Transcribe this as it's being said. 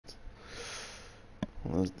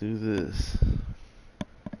Let's do this.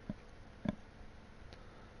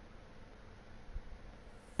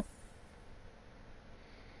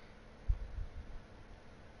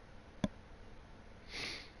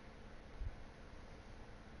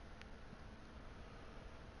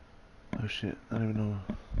 Oh shit, I don't even know.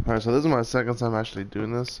 Alright, so this is my second time actually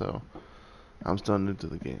doing this, so I'm still new to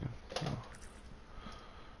the game. So.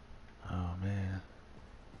 Oh man.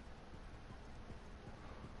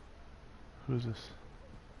 Who's this?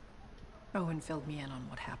 Owen filled me in on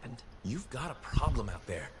what happened. You've got a problem out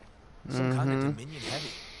there. Some kind of Dominion heavy.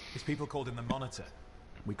 His people called him the Monitor.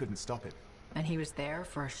 We couldn't stop him. And he was there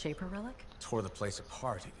for a Shaper relic? Tore the place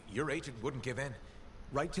apart. Your agent wouldn't give in.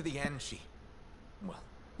 Right to the end, well,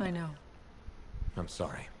 I know. I'm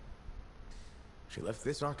sorry. She left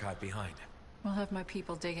this archive behind. We'll have my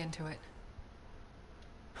people dig into it.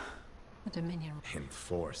 The Dominion. In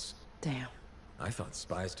force. Damn. I thought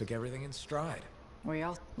spies took everything in stride.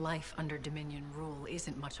 Life under Dominion rule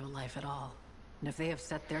isn't much of a life at all. And if they have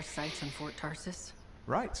set their sights on Fort Tarsis...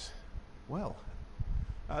 Right. Well,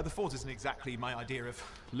 the fort isn't exactly my idea of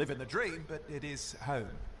living the dream, but it is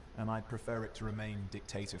home, and I'd prefer it to remain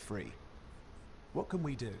dictator-free. What can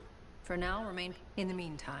we do? For now, remain... In the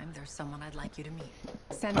meantime, there's someone I'd like you to meet.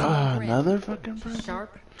 Another fucking person?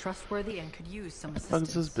 Sharp, trustworthy, and could use some Fuck's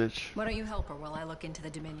assistance. this bitch? Why don't you help her while I look into the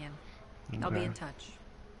Dominion? Okay. I'll be in touch.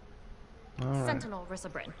 Right. Sentinel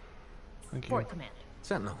Risabrin. Thank you. Fort Command.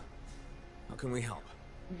 Sentinel, how can we help?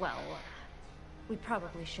 Well, we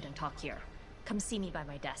probably shouldn't talk here. Come see me by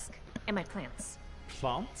my desk. And my plants.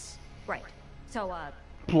 Plants? Right. So,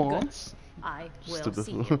 Plants? good. I will Stupid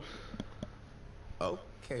see fool. you.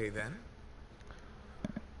 Okay, then.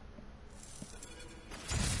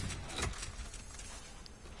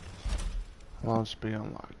 Launch be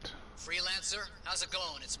unlocked. Freelancer, how's it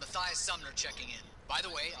going? It's Matthias Sumner checking in. By the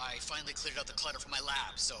way, I finally cleared out the clutter from my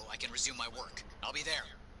lab, so I can resume my work. I'll be there,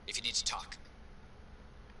 if you need to talk.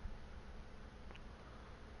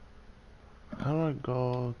 How do I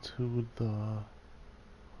go to the...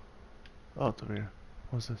 Oh, it's over here.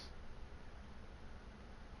 What's this?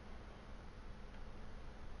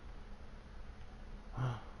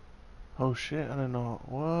 Oh shit, I don't know.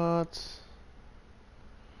 What?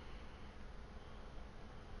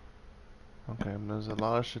 Okay, there's a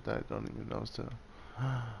lot of shit that I don't even know still.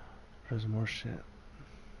 There's more shit.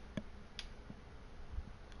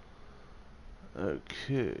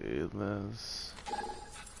 Okay, let's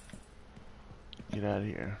get out of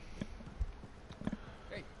here.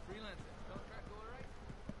 Hey, freelancer, contract go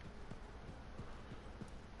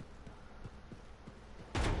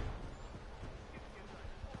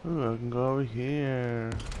alright? Ooh, I can go over here.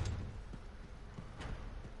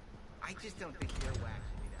 I just don't think earwax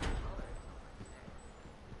would be that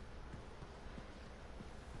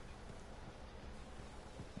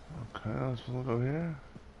Okay, I'm supposed to go here.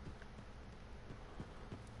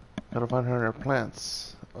 Gotta find her in her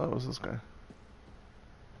plants. Oh, what's this guy?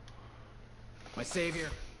 My savior,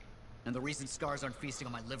 and the reason scars aren't feasting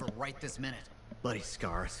on my liver right this minute. Bloody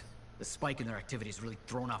scars. The spike in their activity has really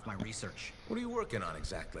thrown off my research. What are you working on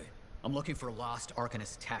exactly? I'm looking for a lost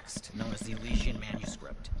Arcanist text known as the Elysian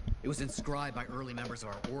Manuscript. It was inscribed by early members of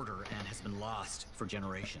our order and has been lost for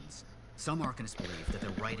generations. Some Arcanists believe that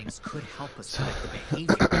their writings could help us predict the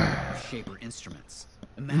behavior of Shaper instruments.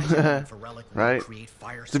 Imagine if a relic Right. would create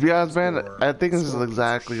fire. To be honest, man, or I think this is scorpions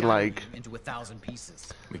exactly shatter like them into 1,000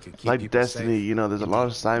 pieces. We could keep like people Destiny. safe. You know, there's a lot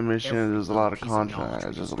of side missions. Every There's a lot of piece knowledge contracts.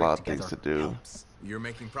 we There's a scrape lot of things to together do. helps. You're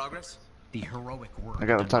making progress? The heroic work I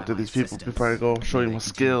gotta done talk by to my these people assistants, before I go show you they my continue to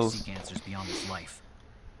skills. seek answers beyond this life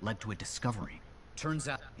led to a discovery. Turns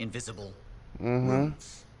out invisible.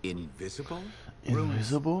 Invisible?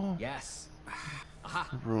 Invisible? Yes. Aha.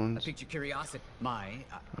 I Runes. piqued your curiosity.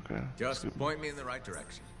 Okay. Just point me in the right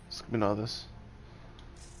direction. Skip me all this.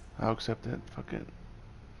 I'll accept it. Fuck it.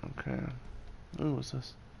 Okay. Ooh, what's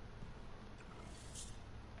this?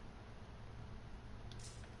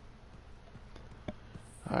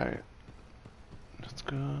 Alright. Let's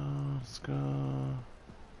go. Let's go.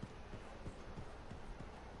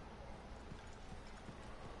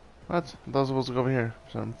 What? I was supposed to go over here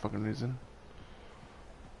for some fucking reason.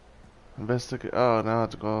 Investigate. Oh, now I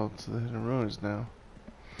have to go to the hidden ruins now.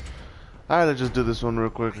 Alright, let's just do this one real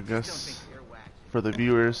quick, I guess. For the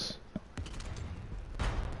viewers.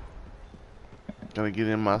 Gotta get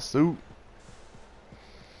in my suit.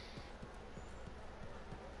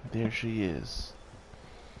 There she is.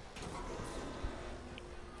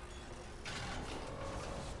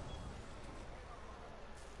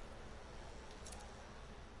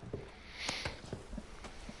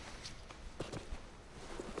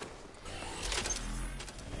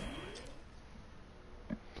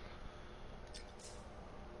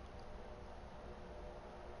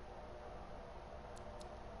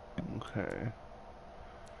 Okay.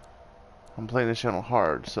 I'm playing this channel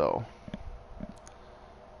hard, so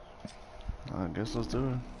I guess let's do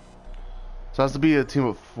it. So it has to be a team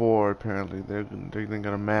of 4 apparently. They're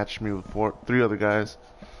gonna match me with 3 other guys.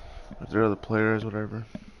 Or 3 other players, whatever.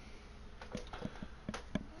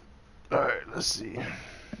 Alright, let's see.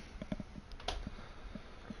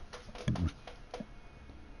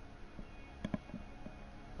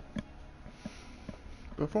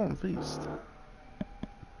 Perform feast.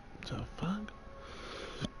 The fuck?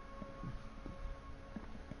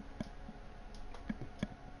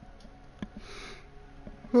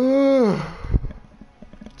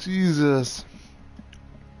 Jesus.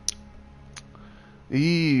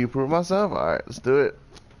 Prove myself? Alright, let's do it.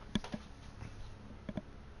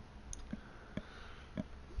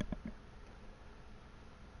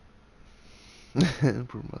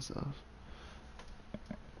 Prove myself.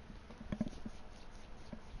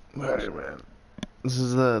 Alright, man. This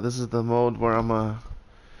is the mode where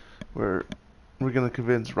where we're gonna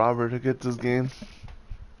convince Robert to get this game.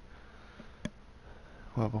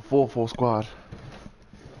 We'll have a full squad.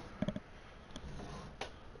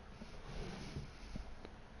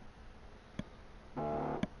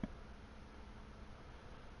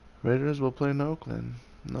 Raiders will play in Oakland.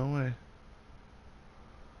 No way.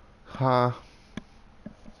 Huh.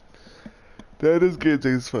 This game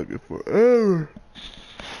takes fucking forever.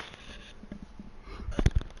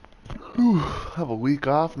 Whew. Have a week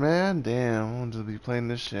off, man. Damn, I'm gonna be playing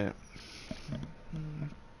this shit.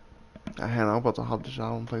 I'm about to hop the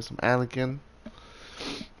shop and play some Anakin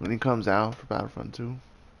when he comes out for Battlefront 2.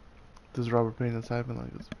 This is Robert Payne typing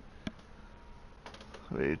like this.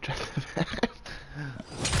 Wait,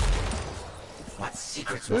 what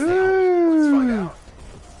secrets must they hold? Let's find out.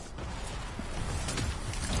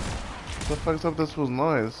 What the fuck's up this was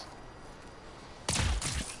noise?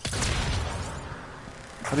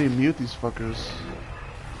 How do you mute these fuckers?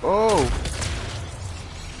 Oh!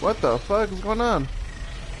 What the fuck is going on?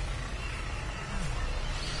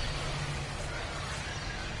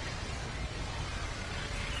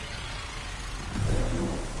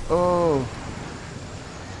 Oh!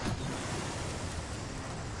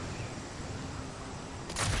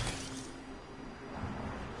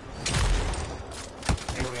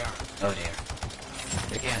 Here we are. Oh dear.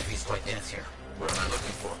 The canopy's quite dense here. What am I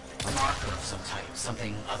looking for? A marker of some type.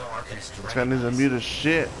 Something other Arcanists This guy needs to mute his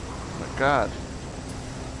shit. Oh my god.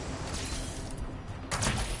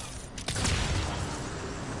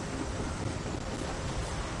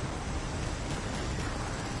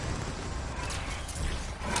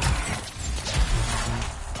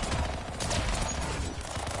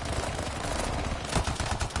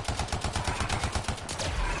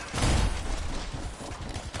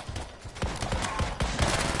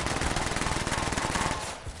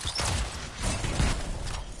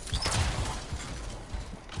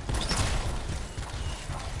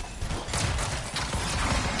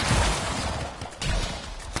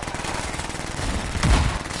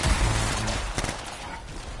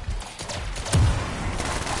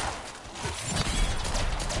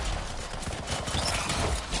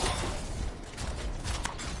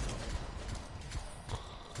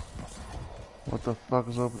 What the fuck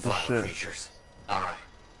is up with this shit? Creatures. Alright.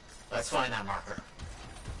 Let's find that marker.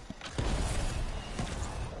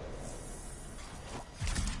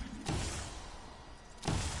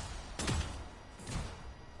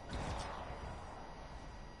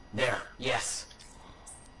 There. Yes.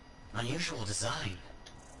 Unusual design.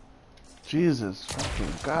 Jesus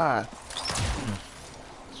fucking god.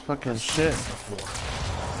 This fucking shit.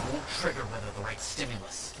 Won't trigger whether the right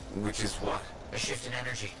stimulus. Which is what? A shift in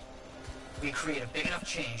energy. We create a big enough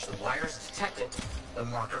change, the wires detect it, the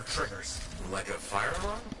marker triggers. Like a fire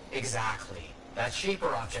alarm? Exactly. That shape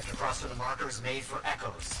or object across from the marker is made for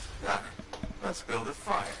echoes. Got it. Let's build a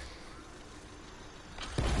fire.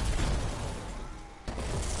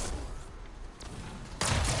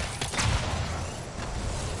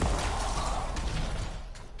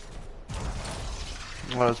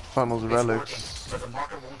 Well, let's find those relics. Working, but the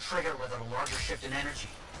marker won't trigger without a larger shift in energy.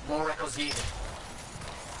 More echoes needed.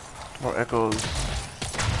 More echoes.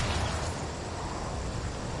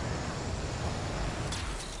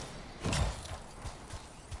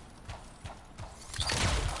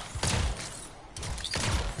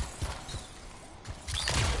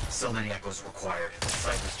 So many echoes required. The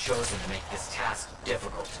site was chosen to make this task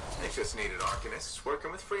difficult. They just needed Arcanists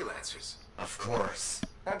working with freelancers. Of course.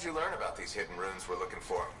 How'd you learn about these hidden runes we're looking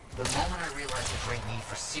for? The moment I realized the great need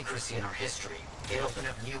for secrecy in our history, it opened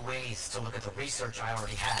up new ways to look at the research I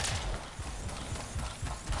already had.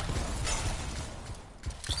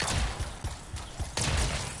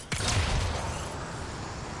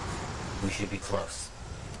 should be close.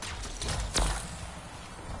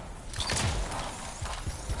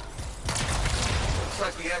 Looks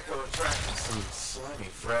like the echo attracted some slimy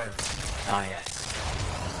friends. Ah, yes.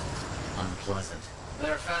 Unpleasant.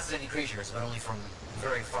 They're fascinating creatures, but only from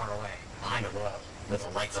very far away. Behind a wall, with the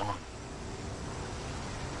lights on.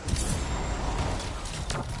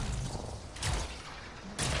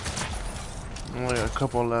 Only a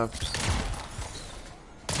couple left.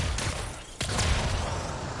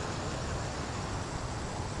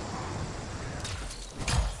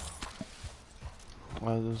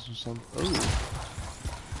 Oh, this is something. Ooh.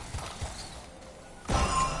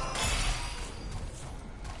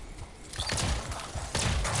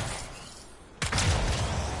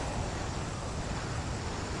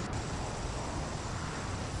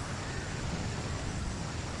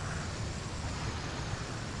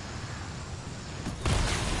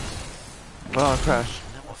 Oh, crash.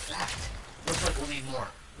 No effect. Looks like we'll need more.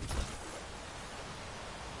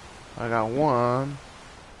 I got one.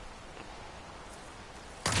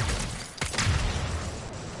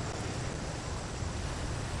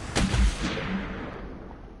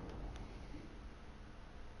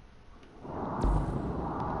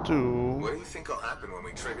 Two. What do you think will happen when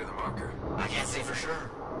we trigger the marker? I can't say for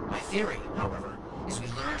sure. My theory, however, is we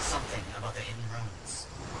learn something about the hidden runes.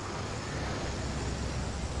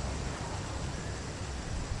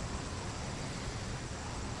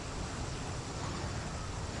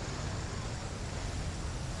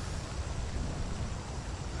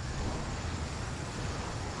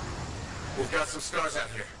 We've got some scars out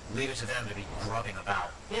here. Leave it to them to be grubbing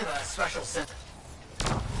about. We have a special scent.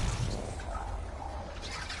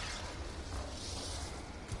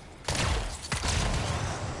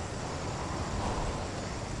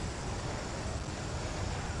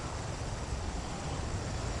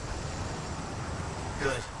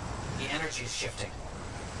 Good. The energy is shifting.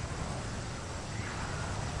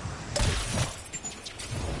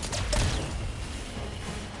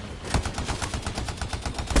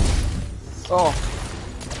 Oh.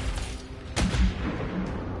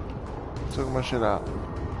 Took my shit out.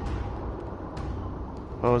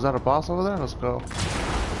 Oh, is that a boss over there? Let's go.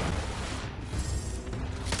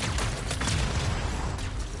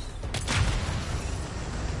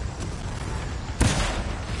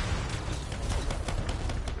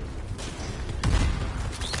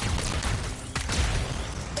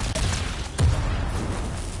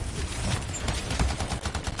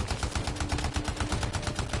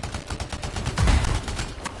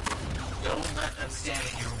 Don't let them stand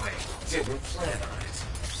in your way. Didn't plan on it.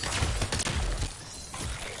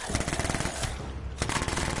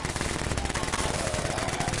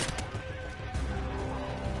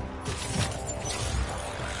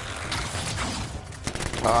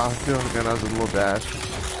 Ah, I feel again as a little dash.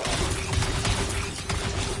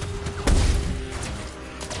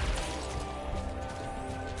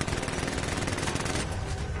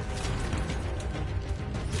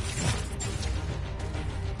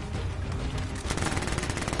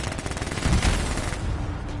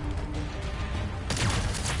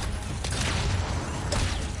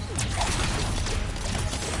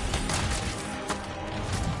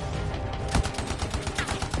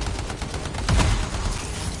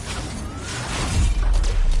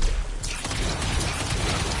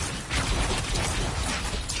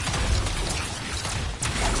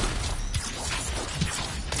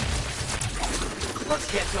 Let's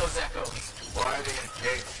get those echoes. Why are they in a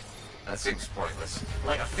cage? That seems pointless.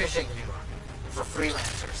 Like a fishing lure. For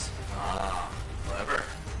freelancers. Ah, clever.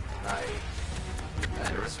 I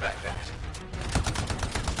respect that.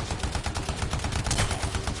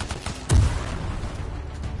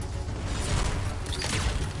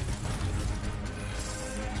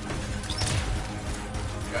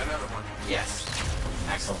 Got another one. Yes.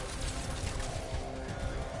 Excellent.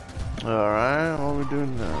 Alright, what are we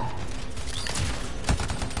doing now?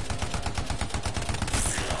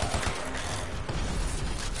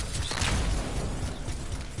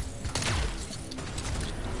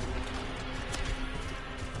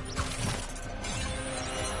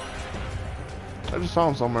 I just saw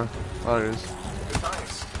him somewhere. Oh, there he is.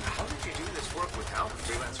 Nice. How did you do this work without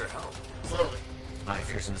freelancer help? Slowly. My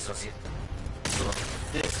fearsome associate. Slowly.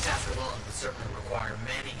 This task alone would certainly require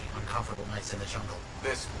many uncomfortable nights in the jungle.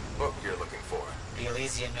 This book you're looking for. The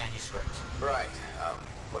Elysian manuscript. Right.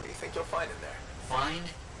 What do you think you'll find in there? Find?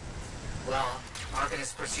 Well,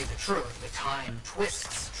 Arcanists pursue the truth, but time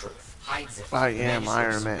twists truth, hides it. I The am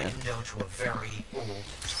manuscript's Iron Man. a window to a very old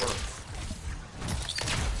truth.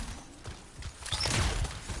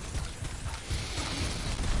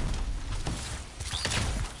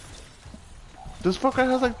 This fucker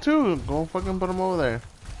has like two. Go fucking put him over there.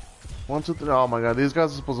 1, 2, 3. Oh my god, these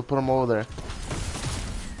guys are supposed to put them over there.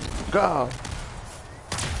 Go!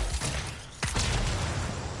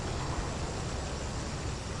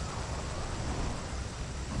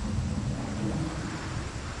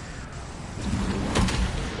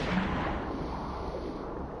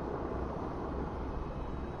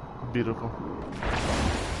 Beautiful.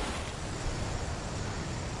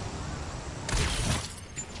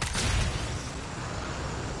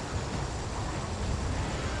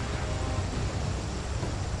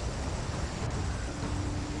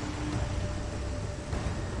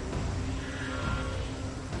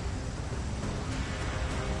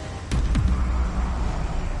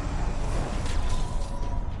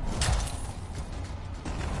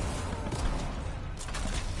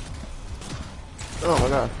 Oh my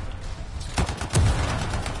god.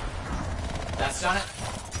 That's done it.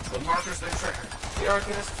 The marker's been triggered. The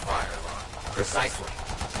Arcanist fire alarm. Precisely.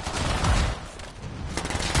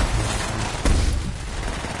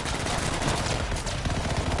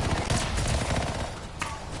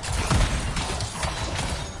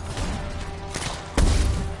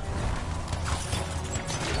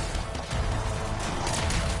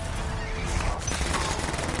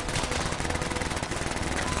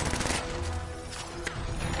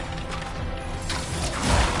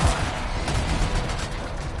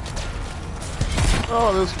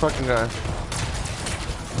 Oh, this fucking guy.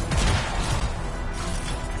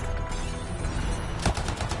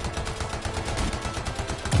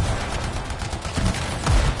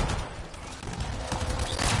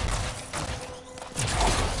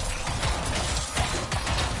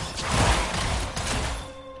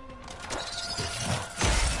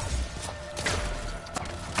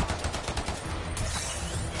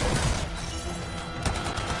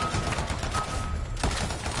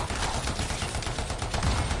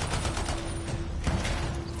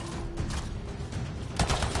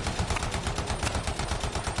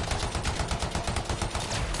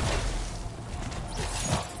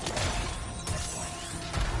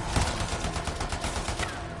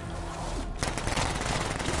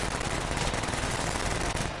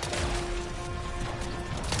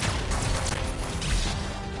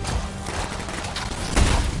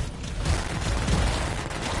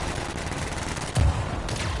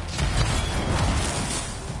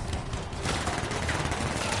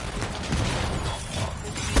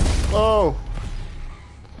 Oh!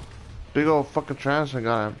 Big old fucking trash I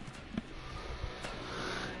got him.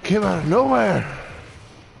 Came out of nowhere!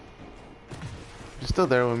 He's still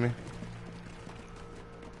there with me.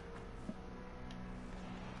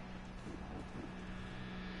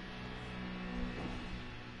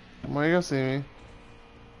 Come on, you gonna see me.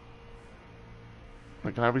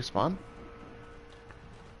 Wait, can I respawn?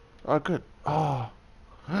 Oh, good. Oh.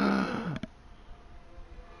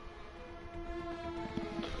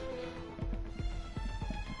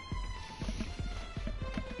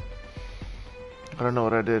 I don't know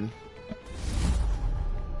what I did.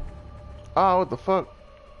 Oh, what the fuck?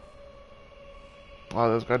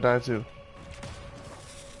 Oh, this guy died too.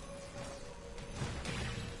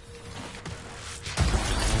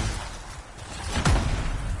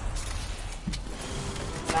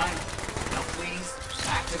 Time. Now please,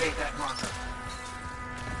 activate that marker.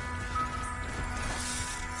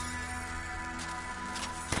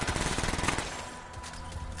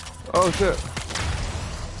 Oh shit.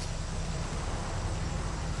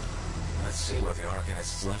 Let's see what the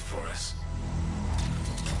Arcanist's left for us.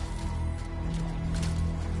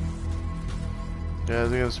 Yeah, I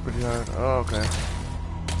think it's pretty hard. Oh, okay.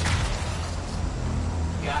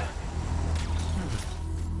 Got it.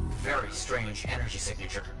 Very strange energy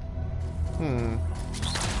signature. Hmm.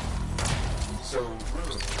 So,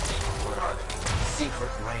 runes, what are they?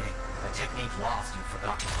 Secret writing. A technique lost and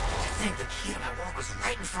forgotten. To think the key to my work was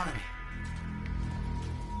right in front of me.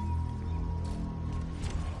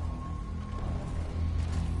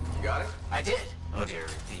 You got it? I did. Oh dear,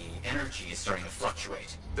 the energy is starting to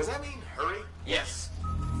fluctuate. Does that mean hurry? Yes.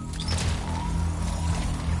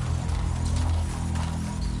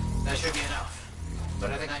 That should be enough.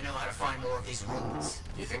 But I think I know how to find more of these runes.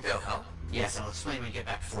 You think they'll help? Yes, I'll explain when we get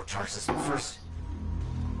back to Fort Tarsus, but first...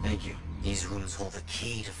 Thank you. These runes hold the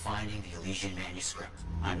key to finding the Elysian manuscript.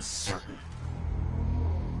 I'm certain.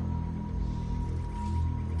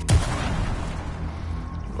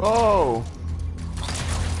 Oh!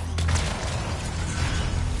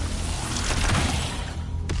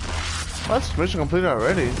 That's mission completed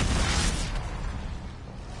already.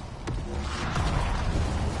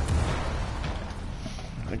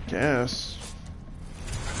 I guess.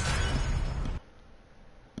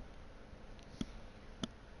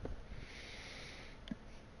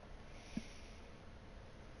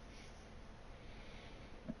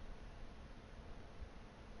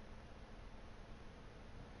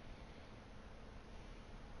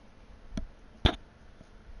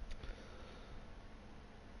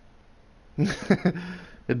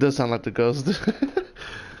 It does sound like the ghost.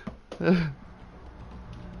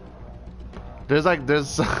 there's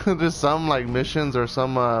there's some like missions or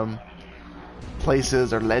some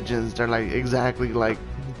places or legends. They're like exactly like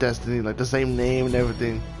Destiny, like the same name and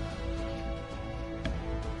everything.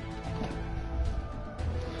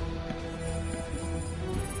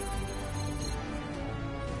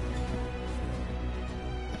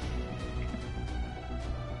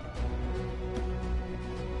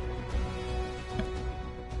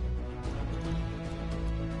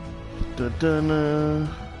 Dun-dun-dun.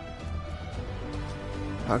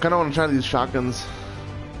 I kind of want to try these shotguns.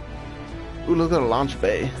 Ooh, look at a launch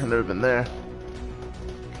bay. I've never been there.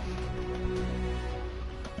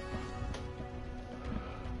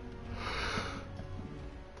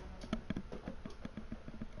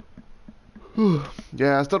 Whew.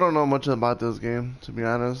 Yeah, I still don't know much about this game, to be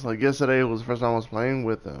honest. Like, yesterday was the first time I was playing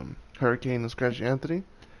with Hurricane and Scratchy Anthony.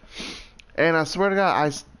 And I swear to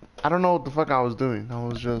God, I don't know what the fuck I was doing. I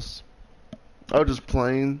was just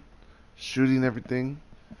playing, shooting everything,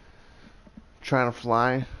 trying to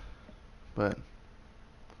fly, but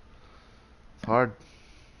it's hard.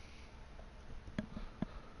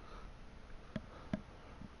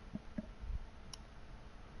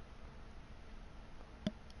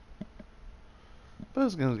 But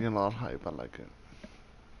this game's getting a lot of hype. I like it.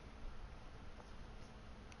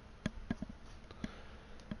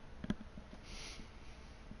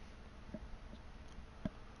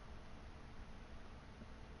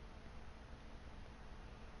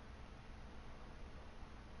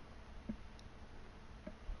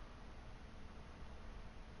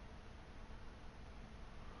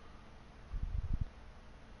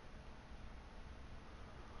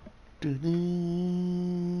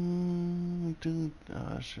 Oh,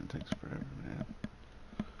 that shit takes forever, man.